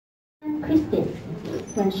Christine.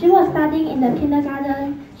 When she was studying in the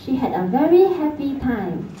kindergarten, she had a very happy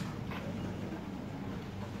time.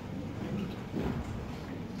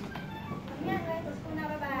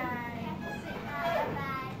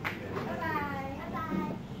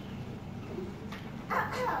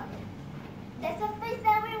 There's a fish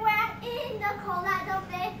everywhere in the corridor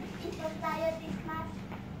bed. It's so tired this class.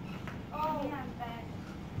 Oh, I'm bad.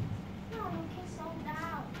 No, you can slow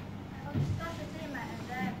down. I'll discuss it in my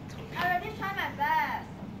exam. I already tried my best.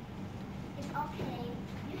 It's okay.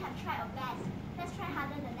 You have tried your best. Let's try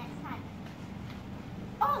harder the next time.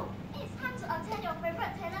 Oh, it's time to attend your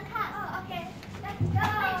favorite talent class. Oh, okay. Let's go.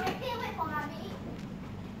 Wait for mommy.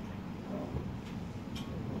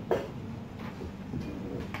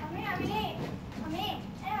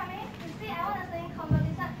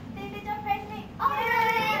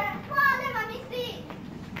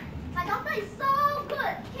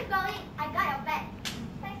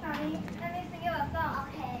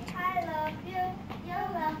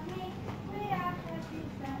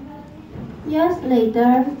 Years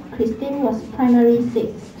later, Christine was primary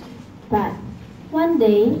 6. But one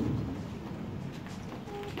day,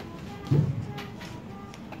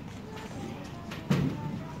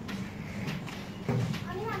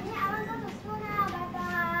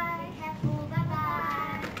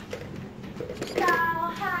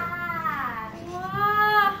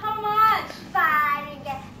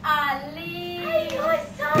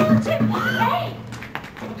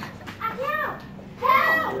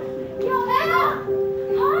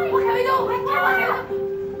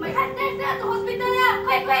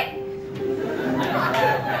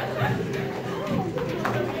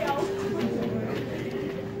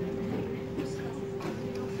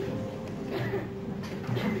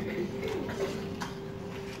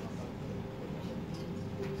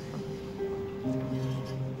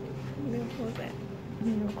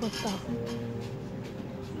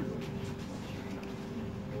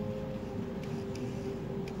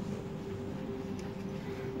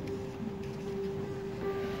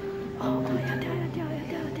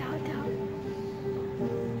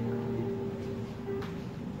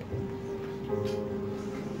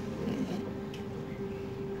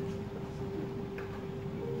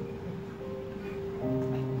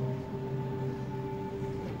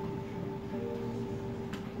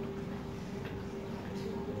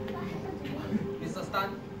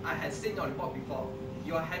 I had seen your report before.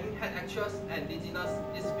 You are having head anxious and dizziness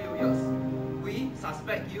these few years. We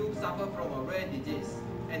suspect you suffer from a rare disease.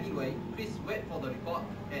 Anyway, please wait for the report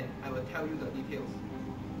and I will tell you the details.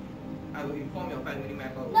 I will inform your family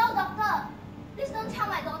members. No, doctor! Please don't tell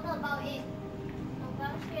my daughter about it.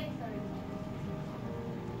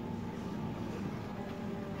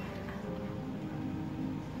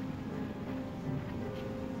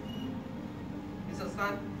 Mr.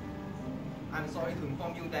 Sun, I'm sorry to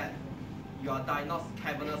inform you that you are diagnosed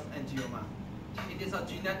cavernous angioma. It is a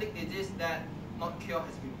genetic disease that no cure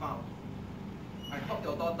has been found. I hope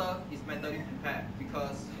your daughter is mentally prepared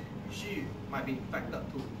because she might be infected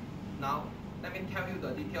too. Now, let me tell you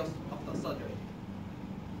the details of the surgery.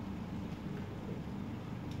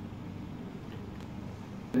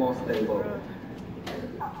 More stable.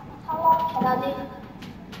 How long can I live?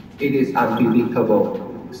 It is unpredictable.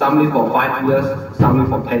 Some live for 5 years, some live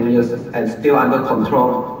for 10 years, and still under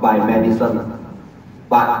control by medicine.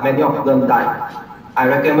 But many of them die. I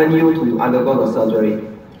recommend you to undergo the surgery.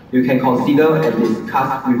 You can consider and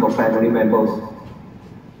discuss with your family members.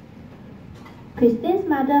 Christine's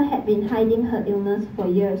mother had been hiding her illness for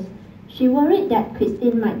years. She worried that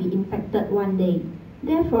Christine might be infected one day.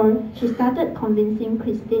 Therefore, she started convincing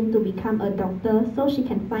Christine to become a doctor so she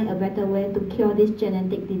can find a better way to cure this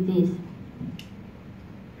genetic disease.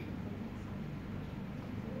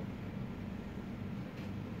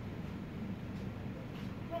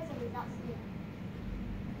 Where's the results here?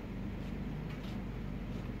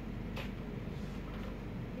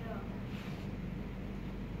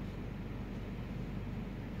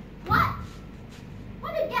 What?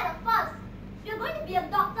 What did you get at first? You're going to be a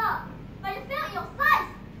doctor, but you failed your science.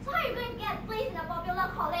 So how are you going to get a place in a popular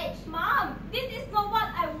college? Mom, this is not what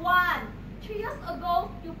I want. 3 years ago,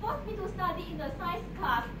 you forced me to study in the science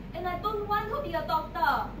class, and I don't want to be a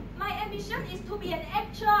doctor. My ambition is to be an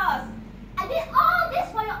actress. I did all this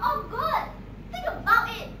for your own good. Think about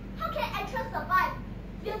it. How can an actress survive?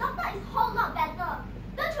 Being a doctor is a whole lot better.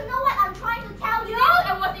 Don't you know what I'm trying to tell you?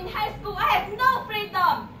 I was in high school. I have no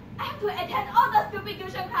freedom. I have to attend all the stupid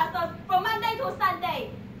tuition classes from Monday to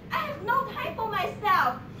Sunday. I have no time for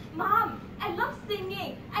myself. Mom, I love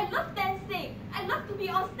singing. I love dancing. I love to be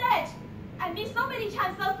on stage. I missed so many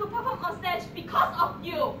chances to perform on stage because of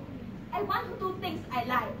you. I want to do things I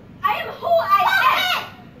like. I am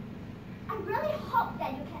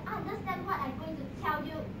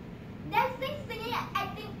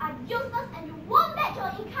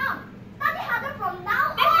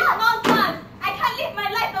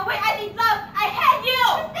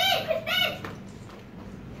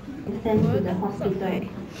and sent to the hospital.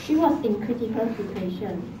 She was in critical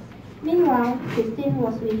situation. Meanwhile, Christine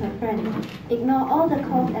was with her friend. Ignore all the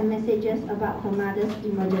calls and messages about her mother's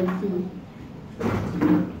emergency.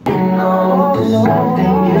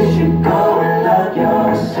 Something you should go and love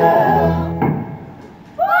yourself.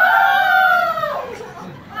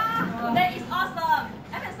 That is awesome!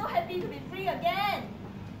 I'm so happy to be free again.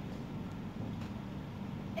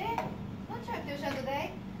 Don't you have tuition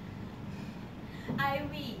today?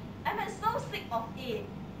 Ivy, I'm so sick of it.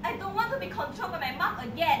 I don't want to be controlled by my mom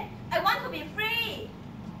again. I want to be free.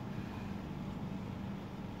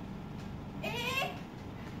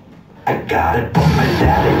 I got it from my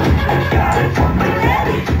daddy. I got it from my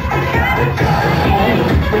daddy. I got it. Hey,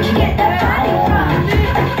 where'd you get that body from?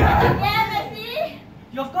 I got it. Yeah, Messi.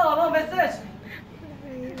 You've got a long message.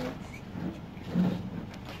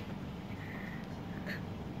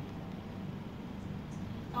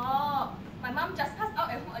 Oh, my mom just passed out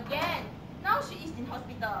at home again. Now she is in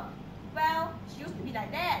hospital. Well, she used to be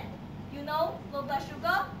like that. You know, low blood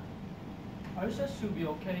sugar. Are you sure she'll be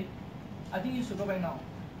okay? I think you should go back now.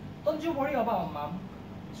 Don't you worry about mom.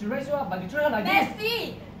 She raised you up, but you treat her like this.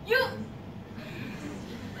 Messi, you.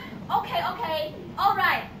 Okay, okay. All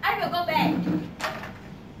right, I will go back.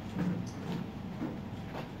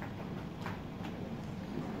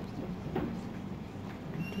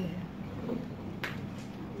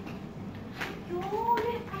 You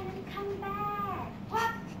finally come back.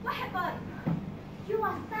 What? What happened? You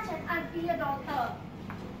are such an unfair daughter.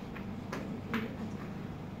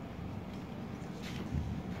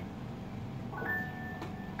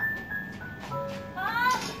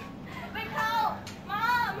 Mom! Wake up!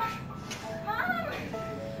 Mom! Mom!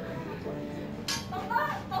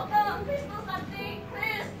 Doctor, please do something,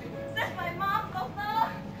 please. Save my mom, doctor.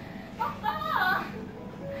 Doctor!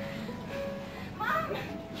 Mom!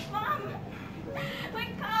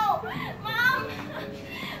 Wake up! Mom!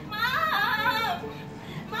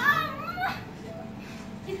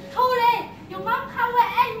 It's too late. Your mom can't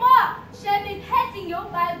wait anymore. She'll be testing you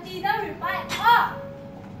by dinner reply up.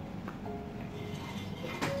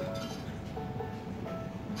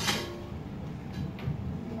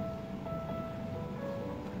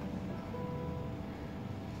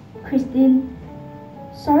 Christine,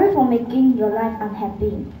 sorry for making your life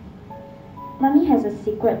unhappy. Mommy has a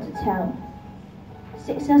secret to tell.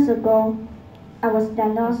 6 years ago, I was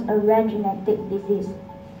diagnosed a rare genetic disease.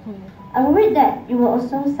 I worried that you will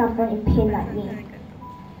also suffer in pain like me.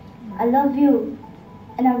 I love you,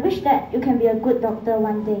 and I wish that you can be a good doctor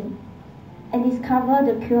one day and discover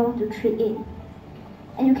the cure to treat it.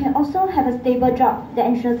 And you can also have a stable job that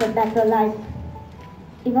ensures a better life,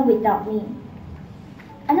 even without me.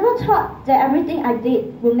 I never thought that everything I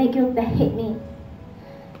did would make you hate me.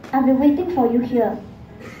 I've been waiting for you here,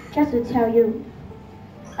 just to tell you,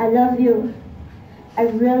 I love you. I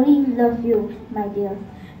really love you, my dear.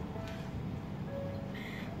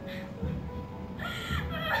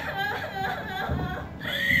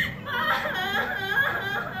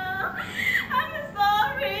 I'm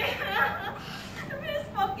sorry. Please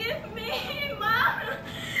forgive me, Mom.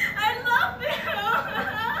 I love you.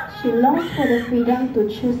 She longs for the freedom to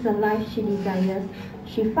choose the life she desires.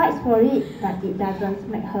 She fights for it, but it doesn't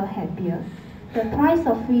make her happier. The price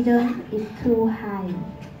of freedom is too high.